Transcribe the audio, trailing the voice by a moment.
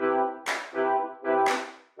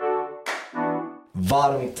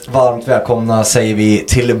Varmt välkomna säger vi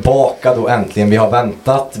tillbaka då äntligen. Vi har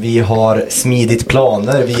väntat, vi har smidit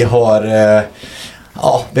planer, vi har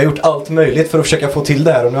gjort allt möjligt för att försöka få till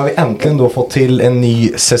det här. Och nu har vi äntligen då fått till en ny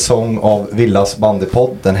säsong av Villas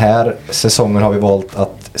bandypodd. Den här säsongen har vi valt att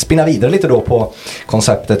spinna vidare lite då på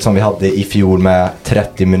konceptet som vi hade i fjol med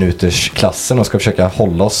 30 minuters klassen och ska försöka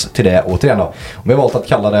hålla oss till det återigen då. Och vi har valt att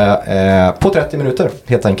kalla det på 30 minuter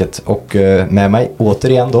helt enkelt. Och med mig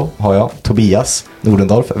återigen då har jag Tobias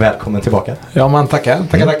Nordendorf. Välkommen tillbaka. Ja man tackar.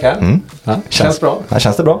 Ja, känns bra. Ja,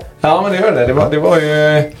 känns det bra? Ja men det gör det. Det var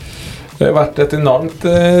ju... Det har varit ett enormt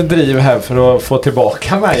driv här för att få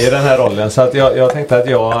tillbaka mig i den här rollen. Så att jag tänkte att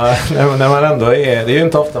när man ändå är... Det är ju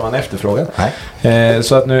inte ofta man efterfrågar.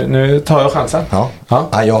 Så att nu tar jag chansen. Ja,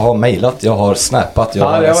 jag har mejlat, jag har snappat, jag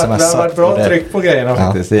har smsat. Det har varit bra tryck på grejerna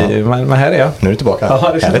faktiskt. Men här är jag. Nu är du tillbaka.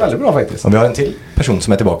 Ja, det känns väldigt bra faktiskt. Och vi har en till person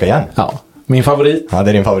som är tillbaka igen. Ja, min favorit. Ja,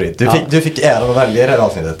 det är din favorit. Du fick äran att välja i det här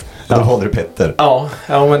avsnittet. Då håller du Petter. Ja,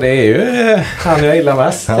 men det är ju han jag gillar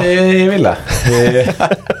mest i Villa.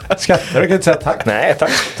 Skrattar du kan inte säga tack. Nej,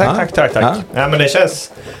 tack. Ja, men det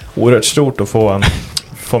känns oerhört stort att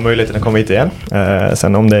få möjligheten att komma hit igen.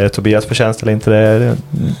 Sen om det är Tobias förtjänst eller inte,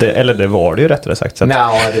 eller det var det ju rättare sagt. Så,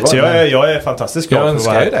 så jag är fantastiskt glad. Jag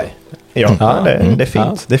önskar ju dig. Ja, det är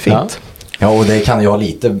fint. Det är fint. Ja, och det kan jag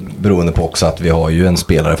lite beroende på också att vi har ju en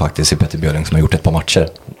spelare faktiskt i Petter Björling som har gjort ett par matcher.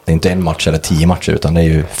 Det är inte en match eller 10 matcher utan det är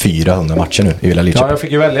ju 400 matcher nu i Villa Lidköping. Ja, jag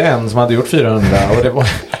fick ju välja en som hade gjort 400 och det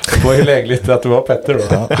var ju lägligt att det var Petter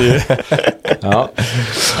då.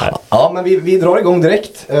 Ja, men vi drar igång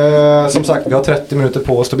direkt. Som sagt, vi har 30 minuter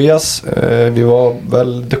på oss Tobias. Vi var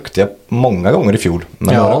väl duktiga många gånger i fjol,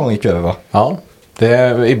 men några gånger gick vi över va? Ja.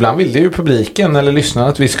 Ibland vill det ju publiken eller lyssnarna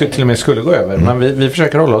att vi till och med skulle gå över. Men vi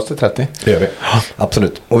försöker hålla oss till 30. Det gör vi,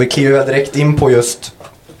 absolut. Och vi kliver direkt in på just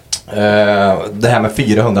det här med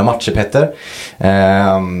 400 matcher Petter.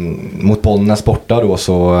 Mot Bollnäs borta då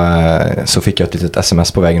så fick jag ett litet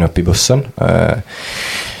sms på vägen upp i bussen.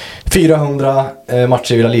 400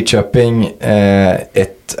 matcher i Villa Lidköping,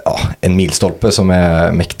 en milstolpe som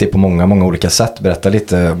är mäktig på många olika sätt. Berätta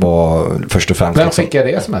lite vad först och främst... Vem skickar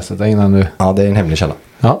det smset innan du... Ja, det är en hemlig källa.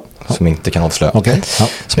 Ja. Som inte kan avslöja. Okay. Ja.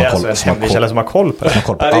 Det är alltså en hemlig källa som har koll på det.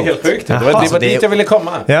 Ja, det är helt sjukt. Det var dit jag ville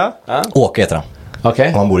komma. Ja. Åke heter han.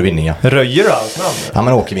 Okay. Han bor i Vinninga. Röjer du allt namn? Ja,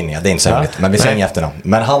 men Åke Vinninga, det är inte så hemligt. Men vi säger inget efternamn.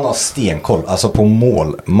 Men han har stenkoll, alltså på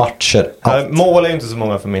mål, matcher, allt. Mål är inte så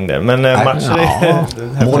många för min del, men matcher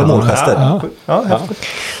är... Mål och målgester.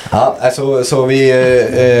 Så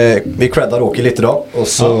vi creddar Åke lite då. Och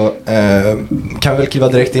så kan vi väl kliva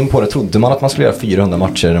direkt in på det. Trodde man att man skulle göra 400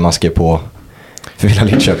 matcher när man skrev på för Villa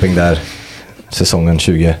Lidköping där säsongen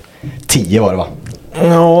 2010 var det va?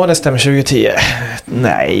 Ja, det stämmer 2010.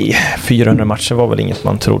 Nej, 400 matcher var väl inget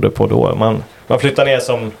man trodde på då. Man flyttade ner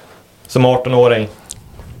som 18-åring.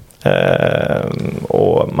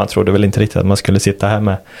 Och man trodde väl inte riktigt att man skulle sitta här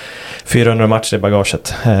med 400 matcher i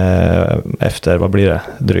bagaget efter, vad blir det?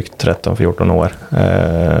 Drygt 13-14 år.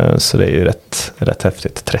 Så det är ju rätt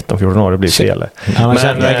häftigt. 13-14 år, det blir fel.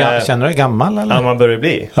 Känner du gammal eller? Ja, man börjar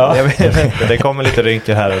bli. Ja. Jag vet inte, det kommer lite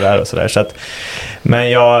rynkor här och där och sådär. Så att, men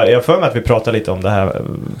jag får med att vi pratade lite om det här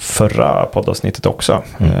förra poddavsnittet också.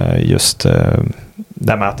 Just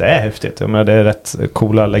det med att det är häftigt. Men det är rätt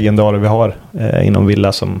coola legendarer vi har inom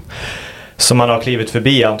Villa som man har klivit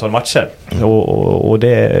förbi antal matcher. Och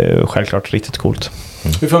det är självklart riktigt coolt.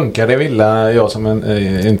 Hur funkar det Villa? Jag som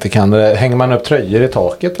inte kan det. Hänger man upp tröjor i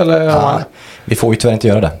taket? Eller? Ja, vi får ju tyvärr inte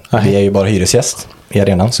göra det. Vi är ju bara hyresgäst i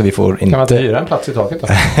arenan så vi får inte... Kan man inte hyra en plats i taket då?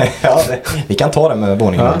 Vi kan ta det med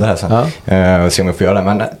våningen under här sen. Och se om vi får göra det.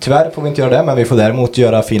 Men tyvärr får vi inte göra det. Men vi får däremot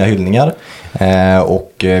göra fina hyllningar.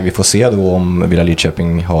 Och vi får se då om Villa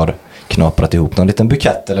Lidköping har knaprat ihop någon liten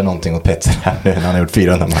bukett eller någonting åt Petter här när han har gjort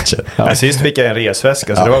 400 matcher. Ja. Men sist fick jag en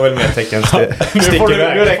resväska så det var väl mer tecken stick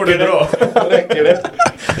iväg. Nu räcker det.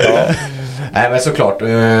 Nej men såklart,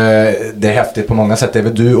 det är häftigt på många sätt. Det är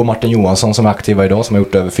väl du och Martin Johansson som är aktiva idag som har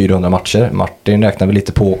gjort över 400 matcher. Martin räknar vi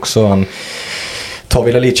lite på också. Han tar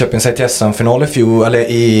Villa Lidköping sig till SM-final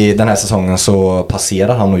i den här säsongen så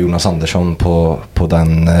passerar han och Jonas Andersson på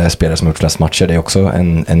den spelare som har gjort flest matcher. Det är också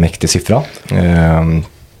en mäktig siffra.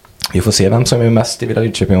 Vi får se vem som är mest i Villa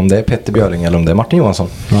Lidköping, om det är Petter Björling eller om det är Martin Johansson.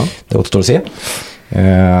 Ja. Det återstår att se.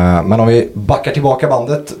 Men om vi backar tillbaka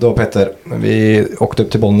bandet då Petter, vi åkte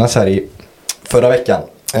upp till Bollnäs här i förra veckan.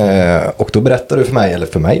 Och då berättade du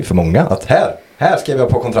för många, att här skrev jag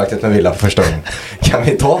på kontraktet med Villa för första gången. Kan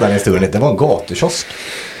vi ta den historien? Det var en gatukiosk.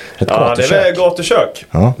 Ja, det var gatukök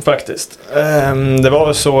faktiskt.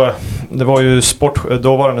 Det var ju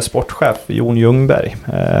dåvarande sportchef Jon Ljungberg.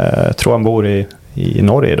 Tror han bor i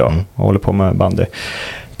Norge idag och håller på med bandy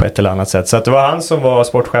på ett eller annat sätt. Så att det var han som var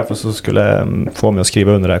sportchef och så skulle få mig att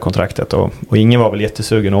skriva under det här kontraktet. Och ingen var väl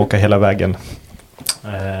jättesugen att åka hela vägen.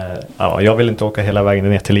 Jag vill inte åka hela vägen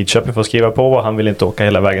ner till Lidköping för att skriva på, och han vill inte åka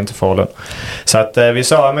hela vägen till Falun. Så att vi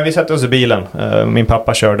sa, men vi sätter oss i bilen. Min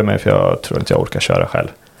pappa körde mig för jag tror inte jag orkar köra själv.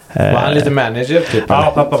 Var han lite manager typ?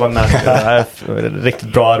 Ja, pappa var manager.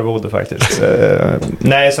 Riktigt bra arvode faktiskt.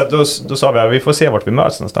 Nej, så att då sa vi att vi får se vart vi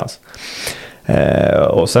möts någonstans.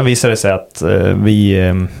 Och sen visade det sig att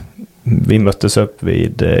vi möttes upp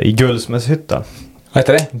i Guldsmedshyttan. Vad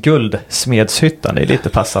heter det? Guldsmedshyttan, det är lite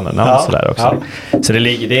passande namn sådär också. Ja. Så det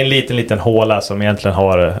är en liten håla som egentligen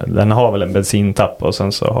har väl en bensintapp och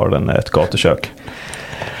sen så har den ett gatukök.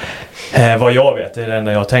 Vad jag vet, det är det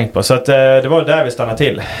enda jag har tänkt på. Så att, det var där vi stannade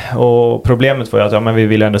till. Och problemet var ju att vi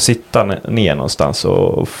ville ändå sitta ner någonstans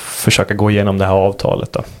och försöka gå igenom det här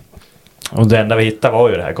avtalet då. Och det enda vi hittade var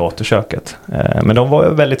ju det här gatuköket. Men de var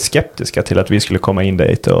ju väldigt skeptiska till att vi skulle komma in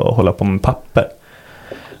dit och hålla på med papper.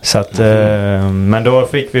 Så att, men då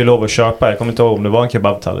fick vi lov att köpa, jag kommer inte ihåg om det var en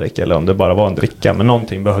kebabtallrik eller om det bara var en dricka, men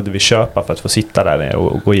någonting behövde vi köpa för att få sitta där nere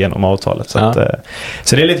och gå igenom avtalet. Så,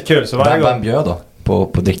 så det är lite kul. Så vem bjöd då? På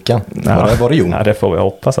drickan? Var det Jon? Ja, det får vi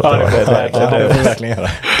hoppas att det var. Det får verkligen göra.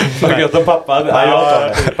 Var det gött om pappa?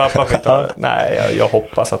 Pappa fick ta. Nej, jag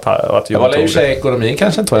hoppas att Jon tog det. Var det i och för sig ekonomin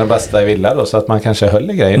kanske inte var den bästa i villa då, så att man kanske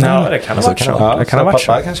höll i grejen. Ja, det kan ha varit så. Det kan ha varit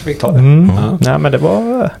pappa kanske fick ta det. Nej, men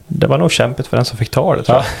det var nog kämpigt för den som fick ta det,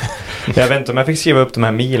 tror jag. Jag vet inte om jag fick skriva upp de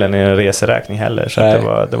här milen i en reseräkning heller, så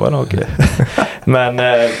det var nog. Men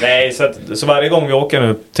nej, så varje gång vi åker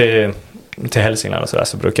nu till Hälsingland och sådär,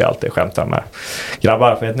 så brukar jag alltid skämta med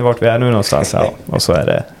grabbar, vet ni vart vi är nu någonstans? Ja. Och så är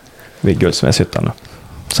det vid Guldsmedshyttan.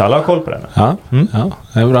 Så alla har koll på den. Ja,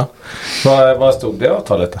 det är bra. Vad stod det i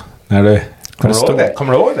avtalet då?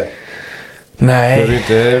 Kommer du ihåg det? Nej. Du vill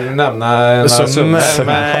inte nämna några summor.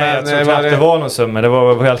 Nej, jag tror knappt det var någon summa. Det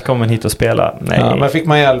var välkommen hit och spela. Nej. Ja, men fick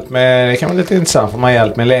man hjälp med, det kan vara lite intressant, får man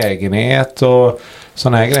hjälp med lägenhet och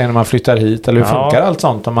sådana här grejer när man flyttar hit? Eller hur funkar allt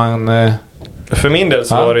sånt om man... För min del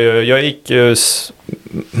så var det ju, jag gick ju,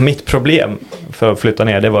 mitt problem för att flytta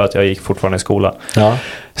ner, det var att jag gick fortfarande i skolan. Ja.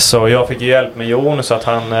 Så jag fick ju hjälp med Jon så att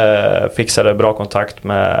han fixade bra kontakt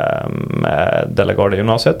med Delagarde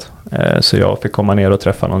gymnasiet. Så jag fick komma ner och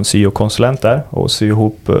träffa någon syokonsulent där och sy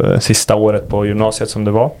ihop sista året på gymnasiet som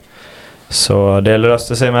det var. Så det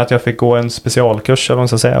löste sig med att jag fick gå en specialkurs eller vad man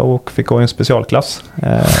ska säga, och fick gå en specialklass.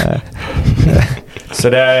 Så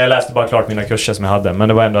jag läste bara klart mina kurser som jag hade, men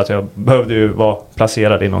det var ändå att jag behövde ju vara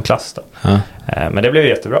placerad i någon klass då. Men det blev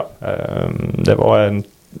jättebra. Det var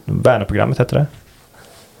Värneprogrammet hette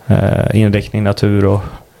det. Inriktning, natur och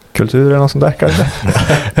kultur eller något sånt där kanske.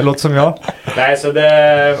 Det låter som jag. Nej, så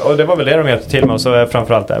det var väl det de hjälpte till med, och så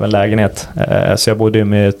framförallt även lägenhet. Så jag bodde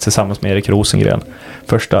ju tillsammans med Erik Rosengren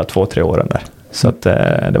första 2-3 åren där. Så att,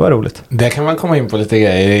 det var roligt. Där kan man komma in på lite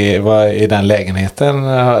grejer i den lägenheten.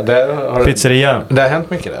 Pizzerian. Det har hänt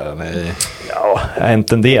mycket där? Ja,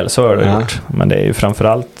 inte en del, så har det gjort. Men det är ju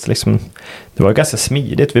framförallt liksom, det var ganska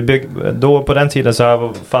smidigt. Då på den tiden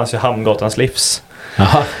så fanns ju Hamngatans livs.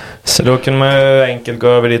 Aha. Så då kunde man ju enkelt gå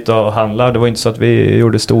över dit och handla. Det var inte så att vi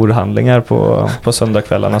gjorde storhandlingar på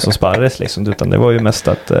söndagskvällarna som sparres liksom, utan det var ju mest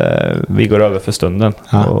att vi går över för stunden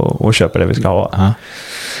och köper det vi ska ha. Aha.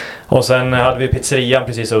 Och sen hade vi pizzerian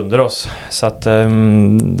precis under oss. Så att,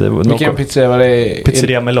 vilken pizzeria var det?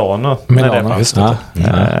 Pizzeria Milano. Just det.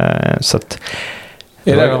 Så att,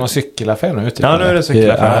 är det någon cykelaffär nu? Ja, nu är det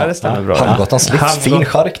cykelaffär. Det stämmer bra. Hamngatans livs, fin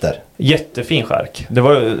skärk där. Jättefin skärk. Det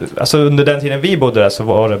var, alltså, under den tiden vi bodde där så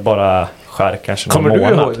var det bara skärk kanske någon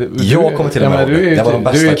månad. Jag kommer till och med ihåg. Det var de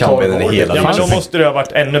bästa kallbeden i hela. Ja, men då måste det ha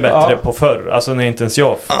varit ännu bättre på förr. Alltså när inte ens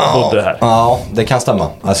jag bodde här. Ja, det kan stämma.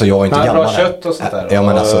 Alltså jag var inte gammal. Bra kött och sånt där. Ja,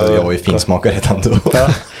 men alltså jag var ju finsmakare redan då. Det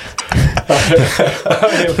är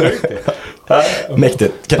sjukt.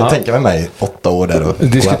 Mäktigt. Kan du tänka mig 8 år där och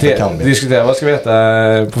diskutera vad ska vi äta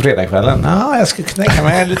på fredagskvällen? Jag skulle tänka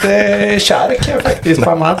mig lite kärk faktiskt.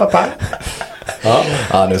 Pappa.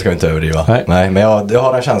 Ja, nu ska vi inte överdriva. Nej, men jag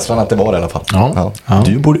har en känslan att det var det i alla fall. Ja.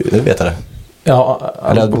 Du vet det. Ja,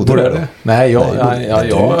 eller bodde du det? Nej,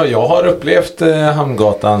 jag har upplevt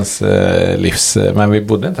Hamngatans livs, men vi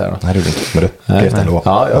bodde inte här då. Nej, du inte. Men du upplevt ändå.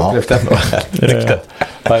 Ja, jag upplevt det ändå. Riktigt.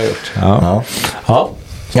 Har jag gjort. Ja.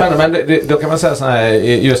 Spännande, men då kan man säga så här,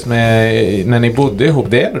 just med när ni bodde ihop,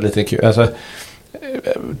 det är ändå lite kul. Alltså,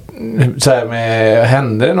 så här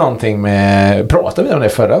hände det någonting med, pratade vi om det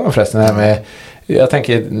förra gången förresten, här med, jag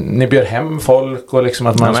tänker, ni bjöd hem folk och liksom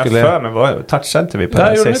att man skulle... Men touchade inte vi på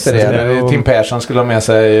det sist? Inte det. Tim Persson skulle ha med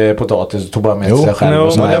sig potatis och tog bara med sig själv.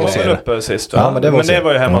 Jo, men det var väl uppe sist. Men det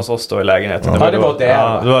var ju hemma hos oss då i lägenheten. Ja, det var det.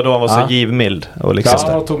 Det var då han var så givmild. Och liksom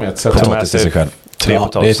han tog med sig potatis till sig själv. 3 på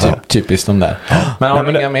 12. Det är typiskt de där. Men har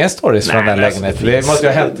du inga mer stories från den lägenheten? Det måste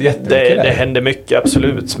ju ha hänt jättemycket. Det händer mycket,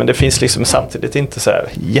 absolut. Men det finns liksom samtidigt inte så här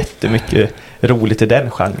jättemycket roligt i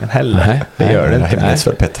den genren heller. Nej, Det gör det inte.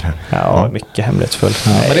 Hemlighetsfullt, Petter. Ja, mycket hemlighetsfullt.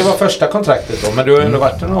 Ja, men det var första kontraktet då. Men du har ändå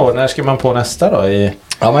varit några år. När ska man på nästa då?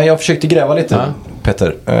 Ja, men jag försökte gräva lite,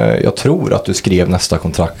 Petter. Jag tror att du skrev nästa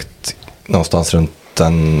kontrakt någonstans runt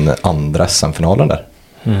den andra SM-finalen där.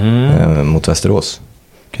 Mot Västerås.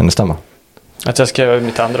 Kan det stämma? Att jag skrev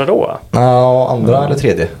mitt andra då? Ja, andra eller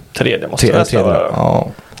tredje? Tredje måste det vara. Ja.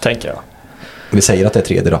 Tänker jag. Vi säger att det är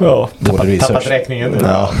tredje då. Ja, tappat räkningen nu.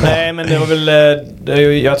 Ja. Nej, men det var väl...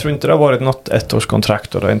 jag tror inte det har varit något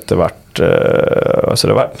ettårskontrakt och det har inte varit... alltså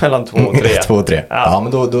det har varit mellan 2 och 3. 2 och 3. Ja,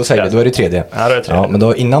 men då säger vi, då är det tredje. Ja, det är tredje. Ja, men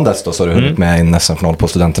då, innan dess då så har du hunnit med en SM-final på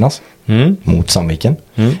Studenternas. Mot Sandviken.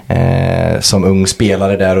 Som ung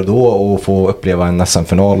spelare där och då och få uppleva en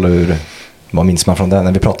SM-final. Vad minns man från det?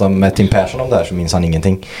 När vi pratade med Tim Persson om det här så minns han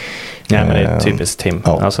ingenting. Nej, men det är typiskt Tim.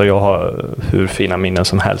 Ja. Alltså jag har hur fina minnen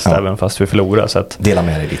som helst även fast vi förlorar. Så att... Dela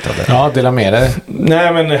med dig lite av det. Ja, dela med dig.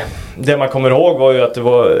 Nej, men det man kommer ihåg var ju att det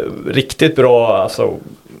var riktigt bra alltså,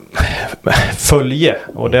 följe.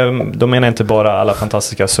 Och då menar jag inte bara alla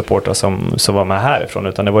fantastiska supportrar som var med härifrån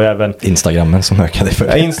utan det var ju även... Instagrammen som ökade för.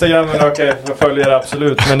 Ja, Instagrammen ökade för följare,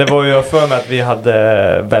 absolut. Men det var ju för mig att vi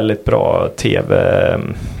hade väldigt bra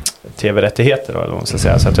tv-rättigheter då, eller vad man ska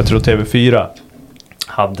säga. Så att jag tror TV4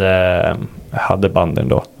 hade banden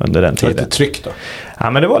då under den tiden. Lite tryck då?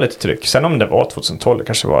 Ja, men det var lite tryck. Sen om det var 2012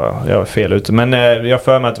 kanske jag var fel ute. Men jag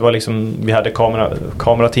för mig att det var liksom, vi hade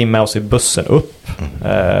kamerateam med oss i bussen upp.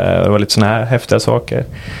 Det var lite såna här häftiga saker.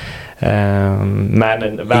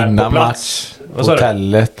 Men väl på plats.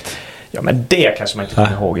 Hotellet. Ja, men det kanske man inte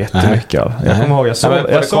kommer ihåg jättemycket av. Jag kommer ihåg,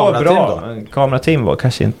 jag såg bra. Kamerateam var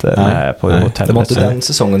kanske inte med på hotellet. Det var inte den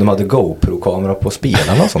säsongen de hade GoPro-kamera på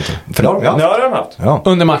spelarna och sånt. För det har de haft. Ja, det har de haft. Ja.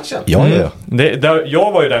 Under matchen? Ja.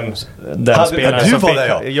 Jag var ju den spelaren som fick,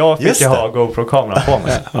 jag fick ha GoPro-kamera på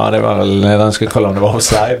mig. Ja, det var väl när de skulle kolla om det var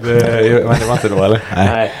offside. Men det var inte då, eller?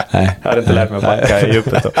 Nej. Jag hade inte lärt mig att backa i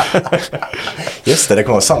djupet då. Just det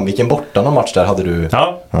kom Sandviken borta någon match där hade du.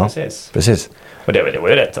 Ja. Precis. Och det var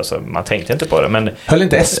ju rätt, alltså, man tänkte inte på det. Men... Höll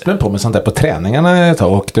inte Espen på med sånt där på träningarna ett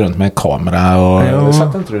tag och åkte runt med en kamera och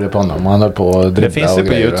satte inte du det på honom? Han höll på att dribbla. Det finns ju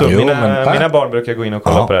på YouTube. Mina barn brukar gå in och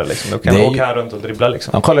kolla på det. Liksom. Då kan de åka här runt och dribbla.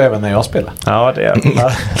 Liksom. De kollar även när jag spelar. Ja, det är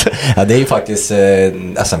ja, det är ju faktiskt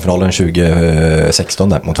SM-finalen 2016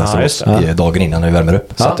 där mot Västerås. Dagen innan när vi värmer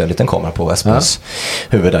upp. Satte jag en liten kamera på Espens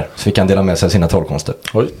huvud där. Så vi kan dela med sig sina trollkonster.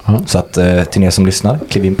 Så att till er som lyssnar,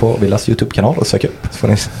 kliv in på Villas YouTube-kanal och sök upp. Så får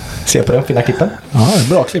ni se på den fina klippen. Ja,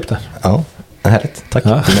 bra klipp där. Ja, härligt. Tack.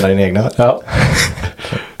 Ja. Du menar dina egna? Ja.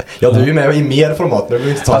 Ja, du är ju med i mer format. Nu vill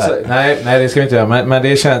vi inte ta alltså, nej, det ska vi inte göra. Men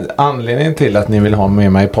det är anledningen till att ni vill ha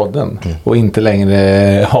med mig i podden och inte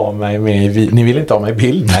längre ha mig med ni vill inte ha mig i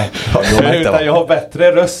bild. Nej. Utan jag har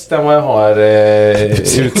bättre röst än vad jag har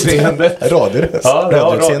utseendet. Radioröst. Ja,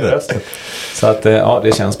 radioröst. Så att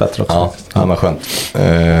det känns bättre också. Ja, men skönt.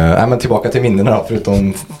 Men tillbaka till minnena då,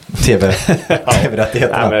 förutom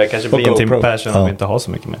tv-rättigheterna. Ja, men det kanske blir en Tim Persson om vi inte har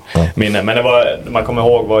så mycket minne. Men det var, man kommer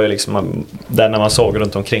ihåg var ju liksom, där när man såg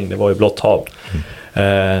runt omkring, det var ju blått hav.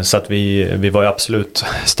 Så att vi var ju absolut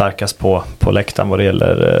starkast på läktaren vad det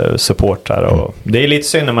gäller supportrar. Och det är lite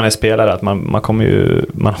synd när man är spelare att man kan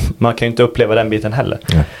ju inte uppleva den biten heller.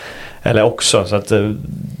 Eller också, så att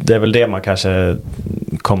det är väl det man kanske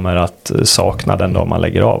kommer att sakna den dag man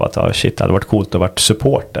lägger av. Att det hade varit coolt att vara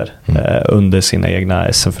supporter under sina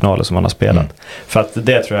egna SM-finaler som man har spelat. För att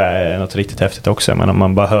det tror jag är något riktigt häftigt också. Men om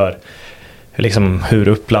man bara hör liksom hur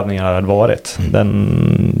uppladdningarna hade varit.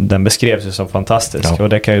 Den beskrevs ju som fantastisk. Och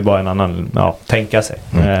det kan ju bara en annan tänka sig.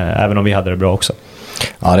 Även om vi hade det bra också.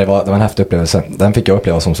 Ja, det var en häftig upplevelse. Den fick jag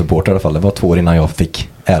uppleva som supporter i alla fall. Det var 2 år innan jag fick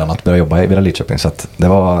äran att börja jobba i Villa Lidköping. Så att det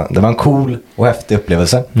var en cool och häftig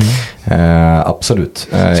upplevelse. Absolut.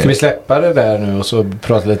 Ska vi släppa det där nu och så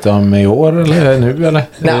prata lite om i år eller nu? Eller?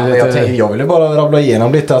 Nej, jag ville bara rabbla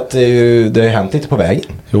igenom lite att det har hänt lite på vägen.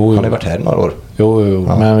 Jo. Har ni varit här i några år? Jo.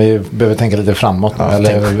 Ja. Men vi behöver tänka lite framåt.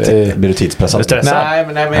 Blir du tidspressad? Nej,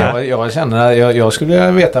 men jag känner jag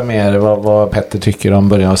skulle veta mer vad Petter tycker om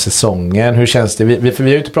början av säsongen. Hur känns det? För vi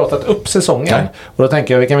har ju inte pratat upp säsongen. Nej. Och då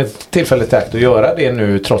tänker jag vi kan väl tillfälligt att göra det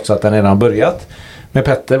nu trots att den redan har börjat. Med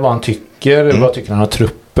Petter, vad han tycker, vad tycker han om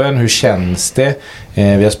truppen, hur känns det?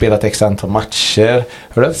 Vi har spelat x antal matcher.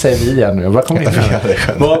 Hör du att säger vi igen nu? Vad kommer in?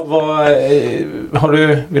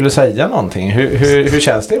 Vill du säga någonting? Hur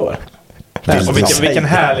känns det i år? Vilken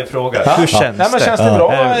härlig fråga. Hur känns det? Men känns det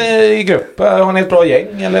bra i grupp? Har ni ett bra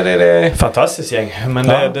gäng eller är det... Fantastiskt gäng. Men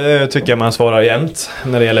det tycker jag man svarar jämt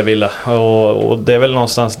när det gäller Villa. Och det är väl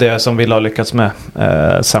någonstans det som Villa har lyckats med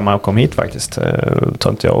sen man kom hit faktiskt. Tar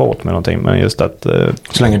inte jag åt med någonting, men just att...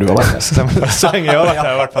 Så länge du har varit här. Så länge jag har varit här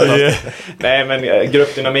har varit fantastiskt. Nej, men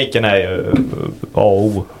gruppdynamiken är ju A och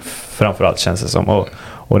O framförallt, känns det som.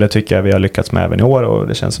 Och det tycker jag vi har lyckats med även i år. Och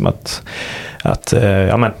det känns som att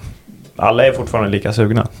alla är fortfarande lika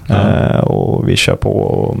sugna. Och vi kör på,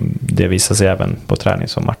 och det visar sig även på träning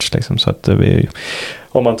som match. Liksom. Så att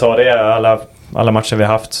om man tar det alla matcher vi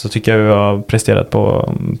har haft, så tycker jag vi har presterat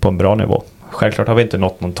på en bra nivå. Självklart har vi inte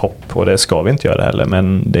nått någon topp, och det ska vi inte göra heller,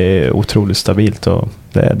 men det är otroligt stabilt och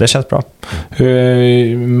det känns bra.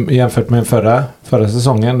 Jämfört med förra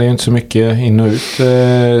säsongen, det är ju inte så mycket in och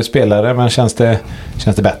ut spelare, men känns det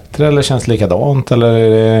bättre eller känns det likadant? Eller är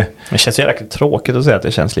det... Det känns ju jäkligt tråkigt att säga att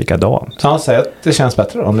det känns likadant. Ja, säg att det känns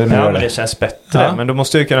bättre om det nu men det känns bättre, men då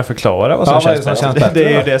måste du kunna förklara vad som känns bättre. Det är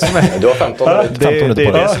ju det som är... Du har 15 det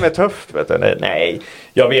är det som är tufft, vet du. Nej,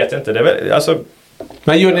 jag vet inte. Det är väl, alltså...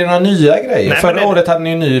 Men gör ni några nya grejer? Nej, förra året hade ni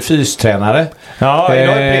en ny fystränare. Ja,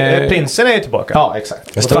 Prinsen är ju tillbaka. Ja,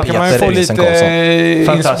 exakt. Just då kan man ju få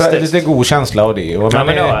lite god känsla av det. Och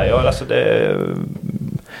alltså det...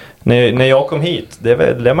 När jag kom hit, det är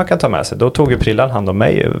väl det man kan ta med sig. Då tog ju Prillan hand om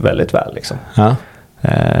mig väldigt väl liksom. Ja.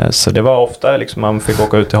 Så det var ofta liksom man fick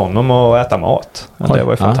åka ut till honom och äta mat. Och det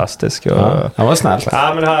var ju fantastiskt. Det var snällt.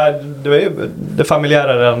 Ja, men det var ju det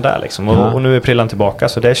familjära redan där liksom. Och nu är Prillan tillbaka,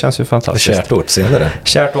 så det känns ju fantastiskt. Kärt återseende det.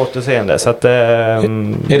 Kärt återseende. Så att, är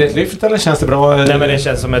det ett lyft eller känns det bra? Nej, men det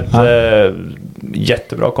känns som ett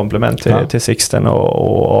jättebra komplement till Sixten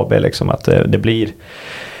och AB liksom, att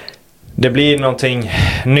det blir någonting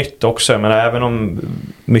nytt också, men även om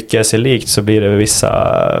mycket är sig likt, så blir det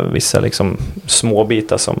vissa liksom små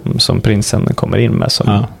bitar som Prinsen kommer in med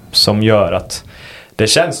som gör att det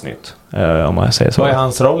känns nytt, om man säger så. Vad är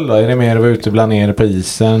hans roll då? Är det mer att vara ute bland er på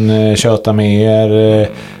isen, köta mer,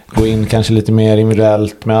 gå in kanske lite mer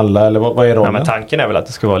individuellt med alla, eller vad är rollen? Nej, men tanken är väl att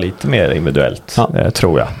det ska vara lite mer individuellt,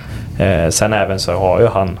 tror jag. Sen även så har ju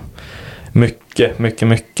han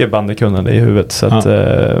mycket bandekunnande i huvudet, så att,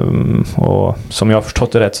 och som jag har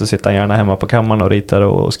förstått det rätt, så sitter han gärna hemma på kammaren och ritar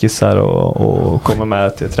och skissar och kommer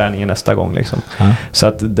med till träningen nästa gång liksom. Så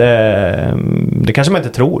att det kanske man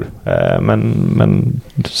inte tror, men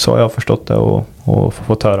så har jag förstått det och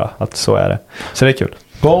fått höra att så är det, så det är kul.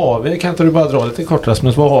 Vad har vi, kan inte du bara dra lite kort,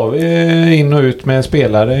 Rasmus, vad har vi in och ut med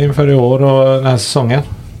spelare inför i år och den här säsongen?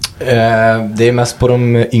 Det är mest på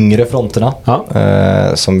de yngre fronterna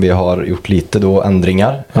som vi har gjort lite då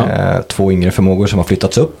ändringar. 2 yngre förmågor som har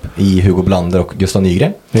flyttats upp i Hugo Blander och Gustav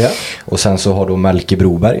Nygren. Och sen så har då Melke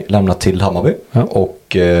Broberg lämnat till Hammarby och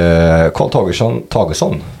Carl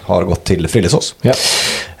Tagesson har gått till Frillesås.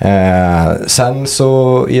 Sen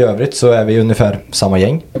så i övrigt så är vi ungefär samma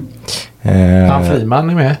gäng. Han Friman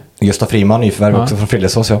är med. Gustav Friman, nyförvärv också från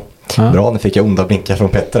Frillesås, Bra, nu fick jag onda blinkar från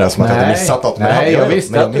Petter där, som att jag hade missat något. Nej, jag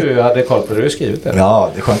visste att du hade koll på det du skrivit det. Ja,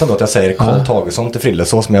 det är skönt ändå att jag säger Carl Tagesson till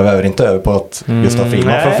Frillesås, men jag väver inte över på att Gustav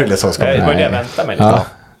Friman från Frillesås ska. Jag började vänta mig lite.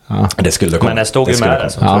 Det skulle komma. Men det stod ju med det.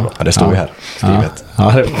 Ja, det stod ju här skrivet.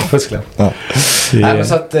 Ja, det var fusklätt. Nej, men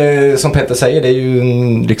så att, som Petter säger, det är ju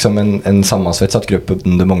liksom en sammansvetsad grupp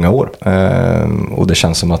under många år. Och det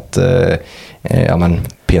känns som att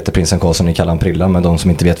Peter Prinsen Karlsson, ni kallar han Prilla, men de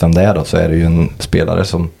som inte vet vem det är då, så är det ju en spelare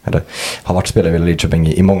som har varit spelare i Lidköping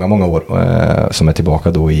i många år, som är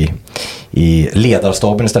tillbaka då i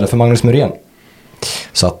ledarstaben istället för Magnus Muren.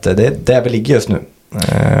 Så att det är där vi ligger just nu.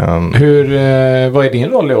 Vad är din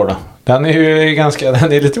roll i år då? Den är ju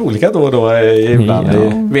den är lite olika då och då ibland.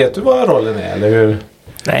 Vet du vad rollen är, eller hur?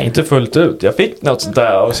 Nej, inte fullt ut. Jag fick något sånt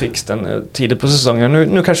där av Sixten tidigt på säsongen.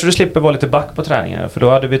 Nu kanske du slipper vara lite back på träningen, för då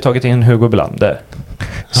hade vi tagit in Hugo Blander.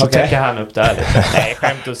 Så täcker han upp där lite. Nej,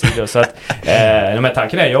 skämt åsido. Så att, men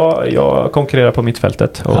tanken är jag konkurrerar på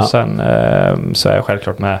mittfältet. Och sen så är jag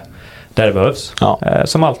självklart med där det behövs.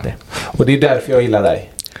 Som alltid. Och det är därför jag gillar dig.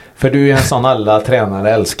 För du är en sån alla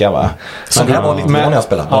tränare älskar, va? Som jag var lite när jag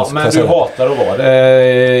spelade. Ja, men du hatar att vara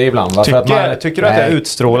det ibland, va? Tycker du att jag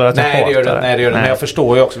utstrålar att jag hatar det? Nej, det gör det. Men jag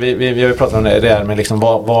förstår ju också, vi har ju pratat om det där med liksom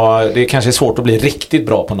det är kanske svårt att bli riktigt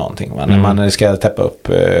bra på någonting, va? När man ska täppa upp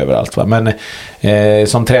överallt, va? Men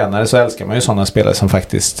som tränare så älskar man ju sådana spelare som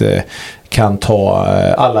faktiskt kan ta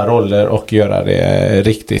alla roller och göra det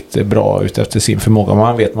riktigt bra ut efter sin förmåga.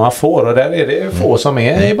 Man vet vad man får, och där är det få som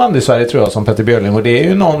är i bandy-Sverige, tror jag, som Petter Björling, och det är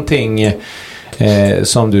ju någonting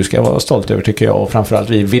som du ska vara stolt över, tycker jag, och framförallt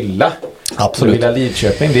vi Villa. Absolut. Lilla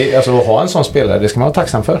Lidköping, alltså att ha en sån spelare, det ska man vara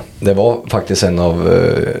tacksam för. Det var faktiskt en av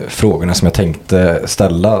frågorna som jag tänkte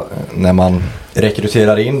ställa när man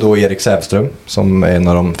rekryterar in då Erik Sävström som är en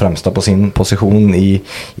av de främsta på sin position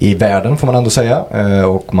i världen får man ändå säga.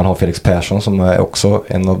 Och man har Felix Persson som är också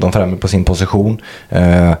en av de främsta på sin position.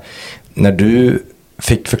 När du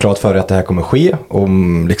fick förklarat för dig att det här kommer ske och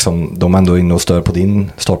liksom, de ändå är inne och stör på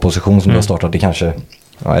din startposition som du har startat i kanske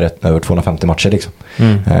över 250 matcher liksom.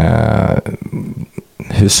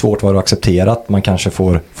 Hur svårt var det att acceptera att man kanske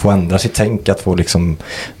får ändra sitt tänk, att få liksom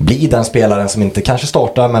bli den spelaren som inte kanske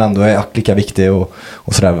startar men ändå är lika viktig och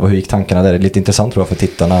sådär. Och hur gick tankarna där? Det är lite intressant tror jag för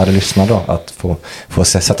tittarna eller lyssnarna då, att få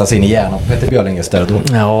sätta sig in i hjärnan på Peter Björlinges där då.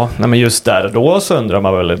 Ja, nej, men just där då så undrar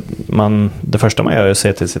man väl, det första man gör är att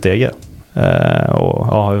se till sitt eget.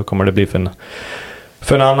 Och hur kommer det bli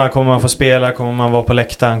för en annan? Kommer man få spela? Kommer man vara på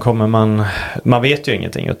läktaren? Man vet ju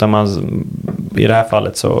ingenting, utan i det här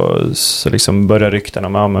fallet så liksom börjar rykten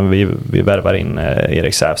om men vi värvar in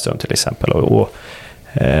Erik Sävström till exempel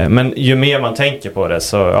men ju mer man tänker på det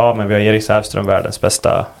så men vi har Erik Sävström, världens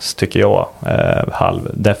bästa tycker jag, halv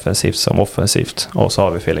defensivt som offensivt, och så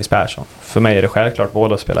har vi Felix Persson. För mig är det självklart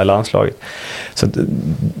båda att spela i landslaget, så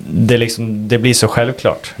det blir så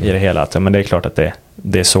självklart i det hela att men det är klart att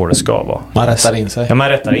det är så det ska vara. Man rättar in sig. Ja, man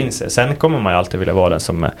rättar in sig. Sen kommer man ju alltid vilja vara den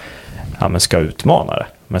som ska utmana det.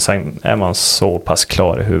 Men sen är man så pass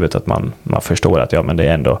klar i huvudet att man förstår att men det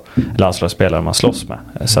är ändå landslagsspelare man slåss med.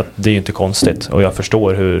 Så att det är ju inte konstigt. Och jag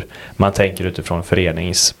förstår hur man tänker utifrån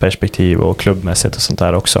föreningsperspektiv och klubbmässigt och sånt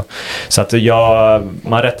där också. Så att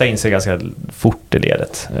man rättar in sig ganska fort i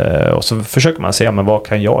ledet. Och så försöker man se, men vad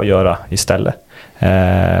kan jag göra istället?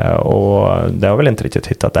 Och det har väl inte riktigt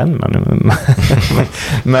hittat än, men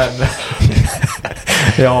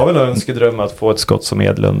jag har väl önskedröm att få ett skott som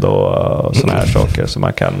Edlund och såna här saker som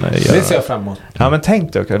man kan göra. Det ser jag fram emot. Ja, men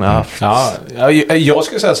tänk dig att kunna haft. Ja, jag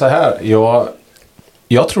skulle säga så här.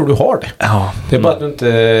 Jag tror du har det. Ja. Det är bara att du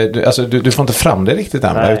inte du får inte fram det riktigt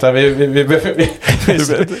än. Utan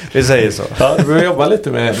vi säger så. Ja, vi behöver jobba lite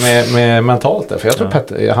med mentalt där. För jag tror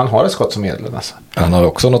Petter, han har ett skott som Edlund alltså. Han har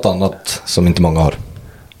också något annat som inte många har.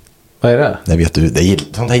 Vad är det? Det vet du,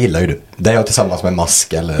 sånt här gillar ju du. Det är jag tillsammans med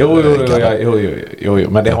mask eller... Jo,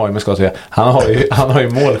 men det har ju med skott att göra. Han har ju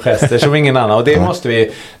målgester som ingen annan. Och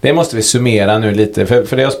det måste vi summera nu lite.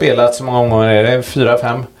 För det har spelat så många gånger, är det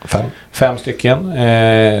 4-5? 5 stycken.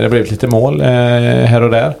 Det har blivit lite mål här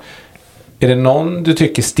och där. Är det någon du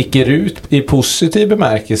tycker sticker ut i positiv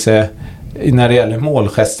bemärkelse när det gäller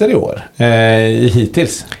målgester i år?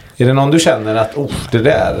 Hittills? Är det någon du känner att det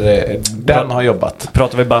där, den har jobbat?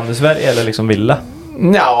 Pratar vi bandy-Sverige eller liksom Villa?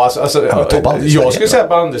 Ja, jag skulle säga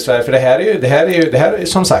bandy-Sverige, för det här är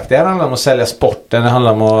som sagt, det här handlar om att sälja sporten, det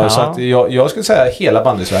handlar om så att jag skulle säga hela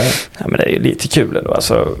bandy-Sverige. Ja, men det är ju lite kul då.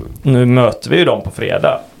 Alltså, nu möter vi ju dem på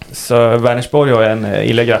fredag. Så Vänersborg har en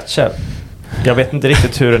Ilja Grace. Jag vet inte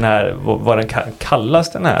riktigt vad den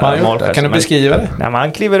kallas, den här. Kan du beskriva det? Nej,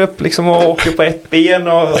 man kliver upp liksom och åker på ett ben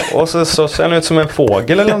och så ser han ut som en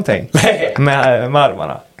fågel eller någonting med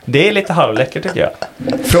armarna. Det är lite halvläckert tycker jag.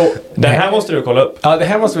 Den här måste du kolla upp. Ja, det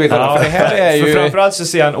här måste vi kolla upp. För det här är ju... För framförallt så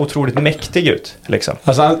ser han otroligt mäktig ut. Liksom.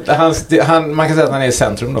 Alltså man kan säga att han är i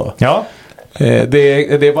centrum då. Ja.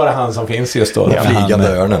 Det är bara han som finns just då. Den flygande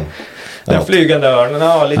örnen. Den flygande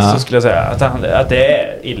örnen, lite så skulle jag säga. Att det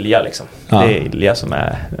är Ilja liksom. Ja. Det är Ilja som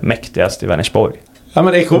är mäktigast i Vänersborg. Ja,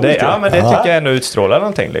 men det är coolt. Det tycker jag ändå utstrålar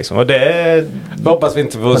någonting liksom. Och det hoppas vi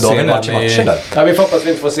inte får se den matchen där. Ja, vi hoppas vi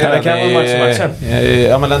inte får se den. Det kan vara matchen.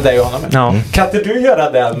 Ja, men den där är honom med. Ja. Kan inte du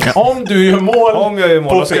göra den? Om du gör mål. Om jag gör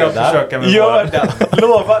mål på fredag. Gör den.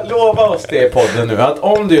 Lova oss det i podden nu. Att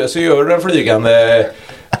om du gör så gör du den flygande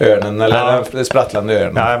örnen eller den sprattlande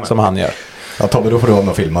örnen som han gör. Ja, Tobbe, då får du vara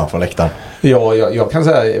med och filma från läktaren. Ja, jag kan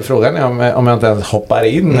säga, frågan är om jag inte ens hoppar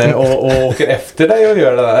in och åker efter dig och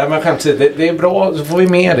gör det där. Men skämt, det är bra, så får vi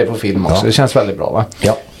med det på film också. Ja. Det känns väldigt bra, va?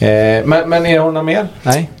 Ja. Men är hon mer?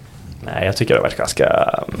 Nej, jag tycker det har varit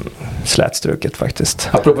ganska slätstruket faktiskt.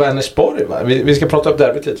 Apropå Vänersborg, va? Vi ska prata upp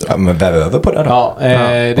derbyt lite. Ja, men väv över på det då. Ja,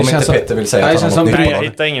 det om inte Petter vill säga att han har något nytt. Jag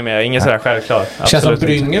hittar inget mer, inget sådär självklart. Det känns som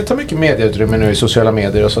Bryngel tar mycket medieutrymme nu i sociala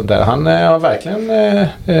medier och sånt där. Han har verkligen,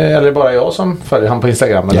 eller bara jag som följer han på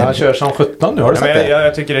Instagram, men han kör som 17 nu, har du sagt det?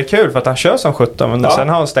 Jag tycker det är kul för att han kör som 17, men sen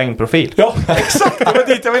har han stängd profil. Ja, exakt, det var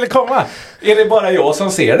dit jag ville komma. Är det bara jag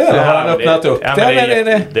som ser det, eller har han öppnat upp det? Eller är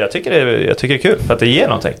det? Jag tycker det är kul för att det ger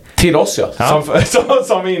någonting. Till oss,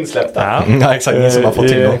 som är insläppta. Ja, exakt. Ni som har fått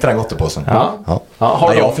tillgång till den gottepåsen. Ja,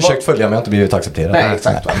 jag har försökt följa, men jag har inte blivit accepterad. Nej,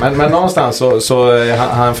 exakt. Men någonstans så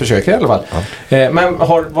han försöker i alla fall. Ja. Men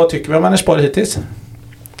vad tycker vi om Vänersborg hittills?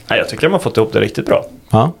 Jag tycker de har fått ihop det riktigt bra.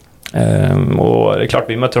 Ja. Och det är klart,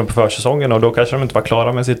 vi mötte dem på försäsongen och då kanske de inte var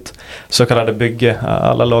klara med sitt så kallade bygge.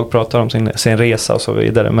 Alla lag pratar om sin resa och så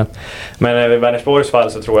vidare. Men i Vänersborgs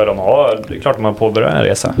fall så tror jag det är klart de har påbörjat en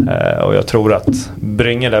resa. Och jag tror att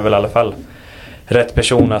Bryngel är väl i alla fall rätt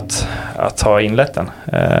person att ha inlett den,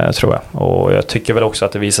 tror jag. Och jag tycker väl också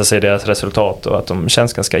att det visar sig i deras resultat och att de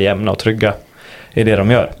känns ganska jämna och trygga i det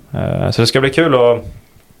de gör. Så det ska bli kul att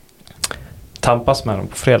tampas med dem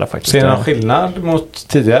på fredag faktiskt. Ser du någon skillnad mot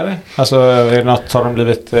tidigare? Alltså är det något, har de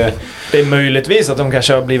blivit... Det är möjligtvis att de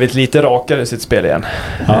kanske har blivit lite rakare i sitt spel igen.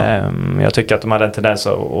 Ja. Jag tycker att de hade en tendens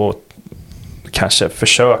att kanske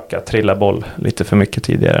försöka trilla boll lite för mycket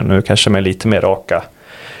tidigare. Nu kanske de är lite mer raka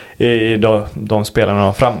i de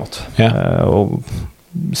spelarna framåt. Ja. Och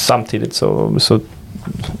samtidigt så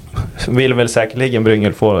vill väl säkerligen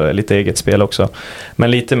Bryngel få lite eget spel också.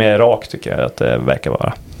 Men lite mer rak tycker jag att det verkar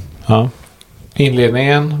vara. Ja.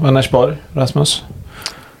 Inledningen, Vänersborg, Rasmus?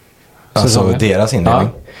 Alltså deras inledning.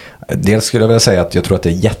 Ja. Dels skulle jag vilja säga att jag tror att det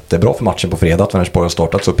är jättebra för matchen på fredag att Vänersborg har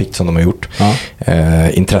startat så pikt som de har gjort. Ja.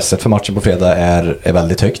 Intresset för matchen på fredag är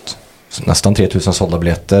väldigt högt. Nästan 3000 sålda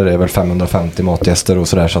biljetter, det är väl 550 matgäster och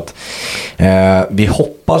sådär. Så att, vi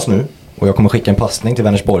hoppas nu, och jag kommer skicka en passning till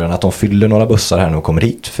Vänersborgarna, att de fyller några bussar här nu och kommer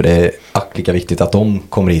hit. För det är lika viktigt att de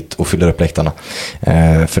kommer hit och fyller upp läktarna.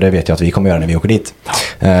 För det vet jag att vi kommer göra när vi åker dit.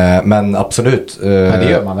 Men absolut. Men det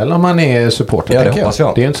gör man väl om man är supporter? Ja, det hoppas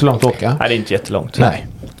jag. Det är inte så långt att åka. Nej, det är inte jättelångt. Nej.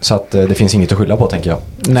 Så att det finns inget att skylla på, tänker jag.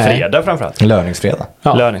 Nej. Fredag framförallt. Löningsfredag.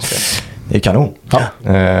 Ja. Löningsfredag. Det är kanon.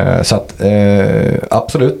 Ja. Så att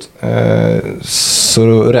absolut.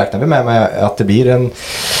 Så räknar vi med att det blir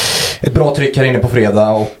ett bra tryck här inne på fredag.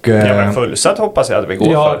 Och, ja, men fullsatt hoppas jag att vi går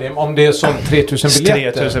för. Om det är som 3000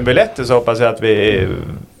 biljetter. 3000 biljetter så hoppas jag att vi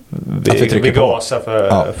gasar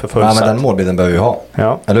för fullsatt. Ja, men den målbilden behöver vi ha.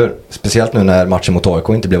 Ja. Eller hur? Speciellt nu när matchen mot AIK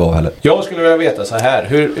inte blev av heller. Jag skulle vilja veta så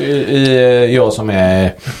här. Jag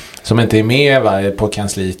som inte är med på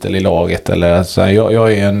kansliet eller i laget. Eller, alltså,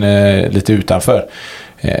 jag är lite utanför.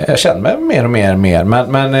 Jag känner mig mer och mer.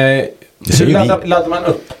 Men laddar man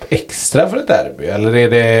upp extra för ett derby? Eller är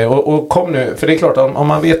det, och kom nu, för det är klart om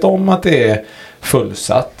man vet om att det är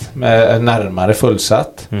fullsatt, närmare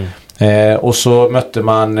fullsatt. Och så mötte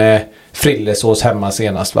man Frillesås hemma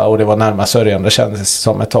senast, va? Och det var närmast sörjande, kändes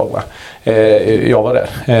som ett tag, va? Jag var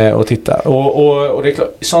där och tittade. Och det är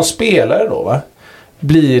klart, som spelare då, va?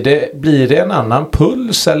 Blir det en annan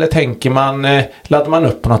puls eller tänker man, laddar man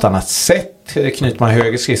upp på något annat sätt? Knyter man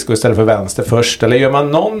höger skridsko istället för vänster först? Eller gör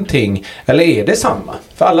man någonting? Eller är det samma?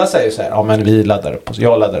 För alla säger så här, ja men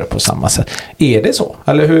jag laddar upp på samma sätt. Är det så?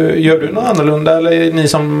 Eller hur, gör du något annorlunda? Eller är ni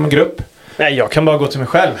som grupp? Nej, jag kan bara gå till mig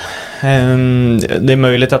själv. Det är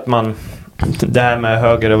möjligt att det här med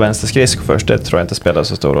höger och vänster skridsko först, det tror jag inte spelar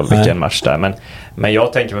så stor roll vilken match det är. Men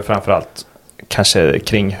jag tänker väl framförallt kanske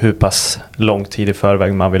kring hur pass lång tid i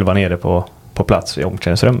förväg man vill vara nere på plats i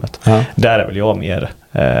omklädningsrummet. Ja. Där är väl jag mer.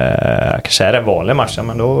 Kanske är det en vanlig match,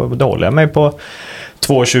 men då håller jag mig på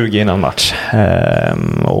 2:20 innan match.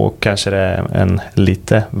 Och kanske det är en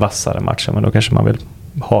lite vassare match, men då kanske man vill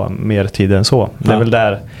ha mer tid än så. Det är väl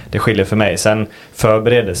där det skiljer för mig. Sen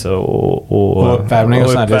förberedelse och uppvärmning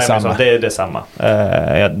och det är detsamma.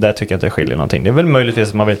 Där tycker jag att det skiljer någonting. Det är väl möjligtvis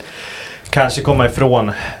att man vill kanske komma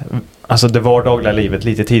ifrån alltså det vardagliga livet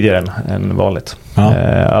lite tidigare än vanligt. Ja.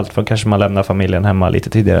 Allt från kanske man lämnar familjen hemma lite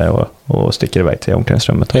tidigare och sticker iväg till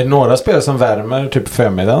omklädningsrummet. Är det några spelare som värmer typ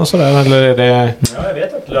förmiddagen och sådär? Eller är det... Ja, jag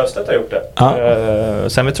vet att Löfstedt har gjort det. Ja.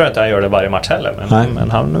 Sen tror jag inte han gör det varje match heller.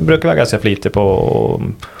 Men han brukar vara ganska flitig på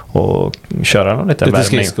och köra någon liten värmning.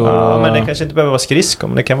 Skridsko. Ja, men det kanske inte behöver vara skridsko,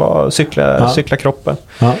 men det kan vara cykla kroppen.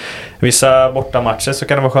 Ja. Vissa bortamatcher så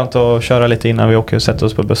kan det vara skönt att köra lite innan vi åker och sätter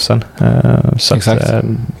oss på bussen. Så exakt.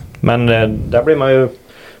 Men där blir man ju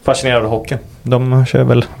fascinerad av hockeyn. De kör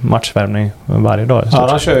väl matchvärmning varje dag. Ja,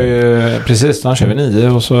 de kör ju precis. De kör väl 9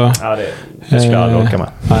 och så... Ja, det ska jag aldrig orka med.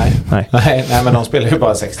 Nej, men de spelar ju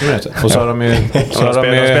bara 60 minuter. Och så har de ju... de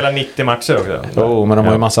spelar 90 matcher också. Men de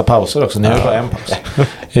har ju massa pauser också. Ni har ju bara en paus.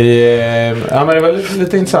 Ja, men det var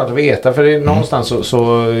lite intressant att veta. För någonstans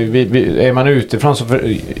så är man utifrån så...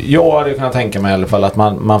 Jag hade kunnat tänka mig i alla fall att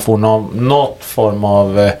man får något form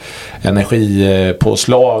av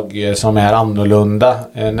energipåslag som är annorlunda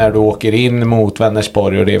när du åker in mot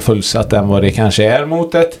Vänersborg och det är fullsatt än vad det kanske är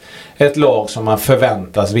mot ett lag som man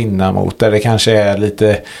förväntas vinna mot, där det kanske är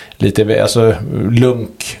lite alltså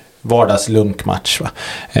vardagslunkmatch, va?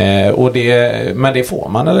 Men det får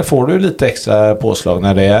man, eller får du lite extra påslag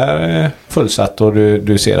när det är fullsatt och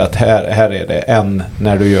du ser att här är det än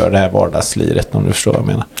när du gör det här vardagsliret, om du förstår vad jag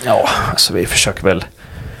menar. Ja, alltså vi försöker väl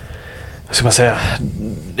ska man säga,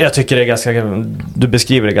 jag tycker det är ganska, du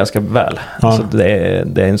beskriver det ganska väl. Ja. Alltså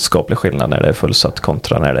det är en skaplig skillnad när det är fullsatt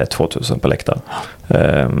kontra när det är 2000 på läktaren.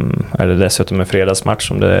 Är det dessutom en fredagsmatch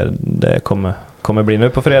som det kommer bli nu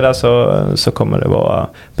på fredag, så kommer det vara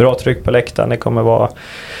bra tryck på läktaren. Det kommer vara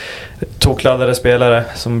tokladdade spelare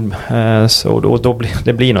och då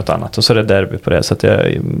det blir något annat, och så är det derby på det, så att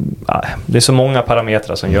det är så många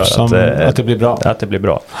parametrar som gör att det blir bra,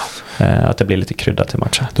 att det blir lite krydda till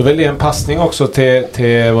matchen. Då vill det en passning också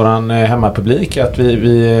till våran hemmapublik, att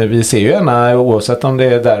vi ser ju gärna, oavsett om det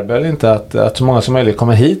är derby eller inte, att så många som möjligt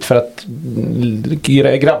kommer hit, för att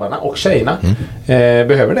grabbarna och tjejerna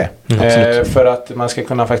behöver det. För att man ska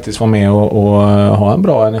kunna faktiskt vara med och ha en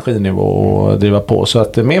bra energinivå och driva på, så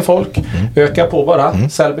att mer folk ökar på bara.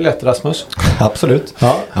 Sälj biljetter, Rasmus. Absolut.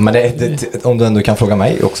 Ja, men om du ändå kan fråga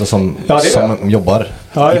mig också som jobbar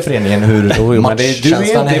i föreningen, hur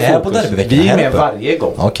matchkänslan är på derbyveckan. Vi är med varje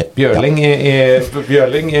gång. Okay. Björling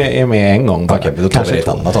är med en gång. Okej, då tar vi ett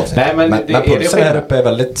annat avsnitt. Nej, men pulsen här uppe är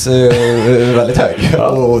väldigt, väldigt hög.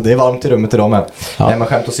 Och det är varmt i rummet idag med. Nej, men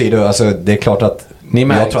skämt åsido, alltså, det är klart att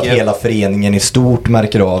jag tror att hela föreningen i stort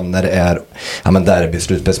märker av när det är derby,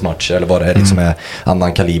 slutspelsmatcher eller vad det är, liksom är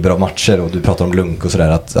annan kaliber av matcher. Och du pratar om lunk och sådär,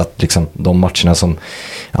 att liksom de matcherna som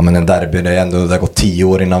en derby, det har gått 10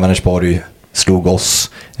 år innan Vänersborg slog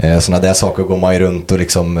oss. Sådana där saker går man ju runt och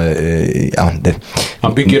liksom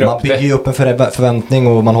man bygger ju upp en förväntning,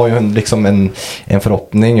 och man har ju en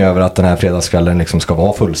förhoppning över att den här fredagskvällen liksom ska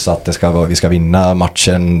vara fullsatt, vi ska vinna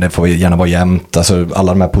matchen, det får gärna vara jämnt, alltså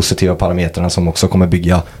alla de här positiva parametrarna som också kommer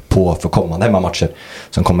bygga på för kommande hemmamatcher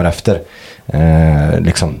som kommer efter.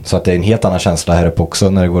 Så att det är en helt annan känsla här uppe också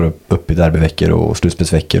när det går upp i derbyveckor och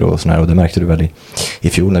slutspelsveckor och sådär, och det märkte du väl i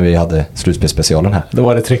fjol när vi hade slutspelsspecialen här. Då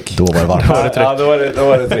var det tryck. Då var det varmt. Då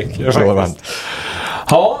var det tryck. Då var det varmt.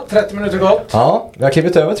 Ja, 30 minuter gått. Ja, vi har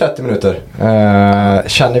klivit över 30 minuter.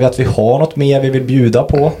 Känner vi att vi har något mer vi vill bjuda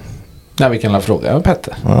på? Nej, vi kan fråga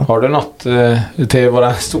Petter. Ja. Har du något till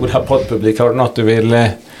våra stora poddpublik? Har du något du vill...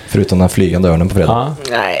 Förutom den flygande örnen på fredag? Ja.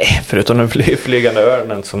 Nej, förutom den flygande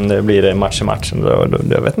örnen som det blir match i matchen.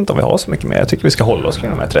 Jag vet inte om vi har så mycket mer. Jag tycker vi ska hålla oss kring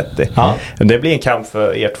de här 30. Ja. Det blir en kamp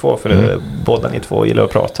för er två, för båda ni två gillar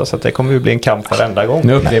att prata. Så att det kommer ju bli en kamp varenda gång.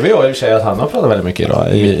 Nu upplever jag i och för sig att han har pratat väldigt mycket idag.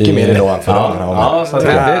 Mycket mer idag än förra. Ja, så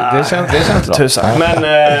det känns bra. Tusan. Men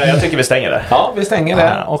jag tycker vi stänger det. Ja, vi stänger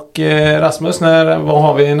det. Och Rasmus, vad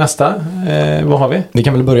har vi nästa? Vad har vi? Vi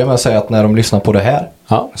kan väl börja med att säga att när de lyssnar på det här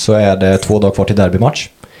så är det 2 dagar kvar till derbymatch.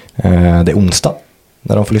 Det är onsdag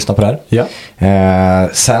när de får lyssna på det här. Ja.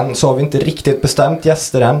 Sen så har vi inte riktigt bestämt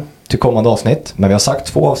gäster än till kommande avsnitt, men vi har sagt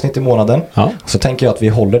 2 avsnitt i månaden. Ja. Så tänker jag att vi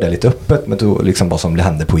håller det lite öppet med liksom vad som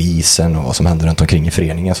händer på isen och vad som händer runt omkring i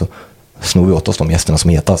föreningen, så snor vi åt oss de gästerna som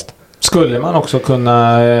är hetast. Skulle man också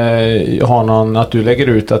kunna ha någon, att du lägger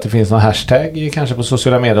ut att det finns någon hashtag kanske på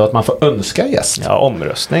sociala medier, att man får önska gäst? Ja,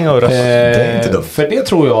 omröstning och röst. Det är inte dumt. För det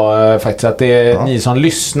tror jag faktiskt att det är ni som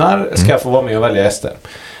lyssnar ska få vara med och välja gäster.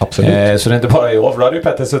 Absolut. Så det är inte bara jag, för då hade ju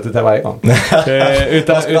Petter suttit där varje gång.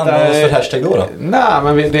 Vad ska man använda för hashtag då? Nej,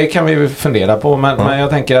 men det kan vi fundera på. Men jag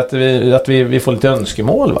tänker att vi får lite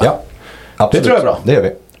önskemål, va? Ja, absolut. Det tror jag är bra. Det gör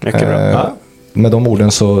vi. Mycket bra. Med de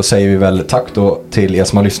orden så säger vi väl tack då till er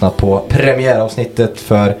som har lyssnat på premiäravsnittet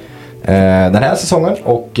för den här säsongen,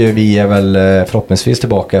 och vi är väl förhoppningsvis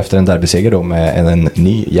tillbaka efter en derbyseger då med en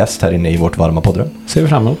ny gäst här inne i vårt varma poddrum. Ser vi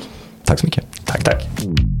fram emot. Tack så mycket. Tack.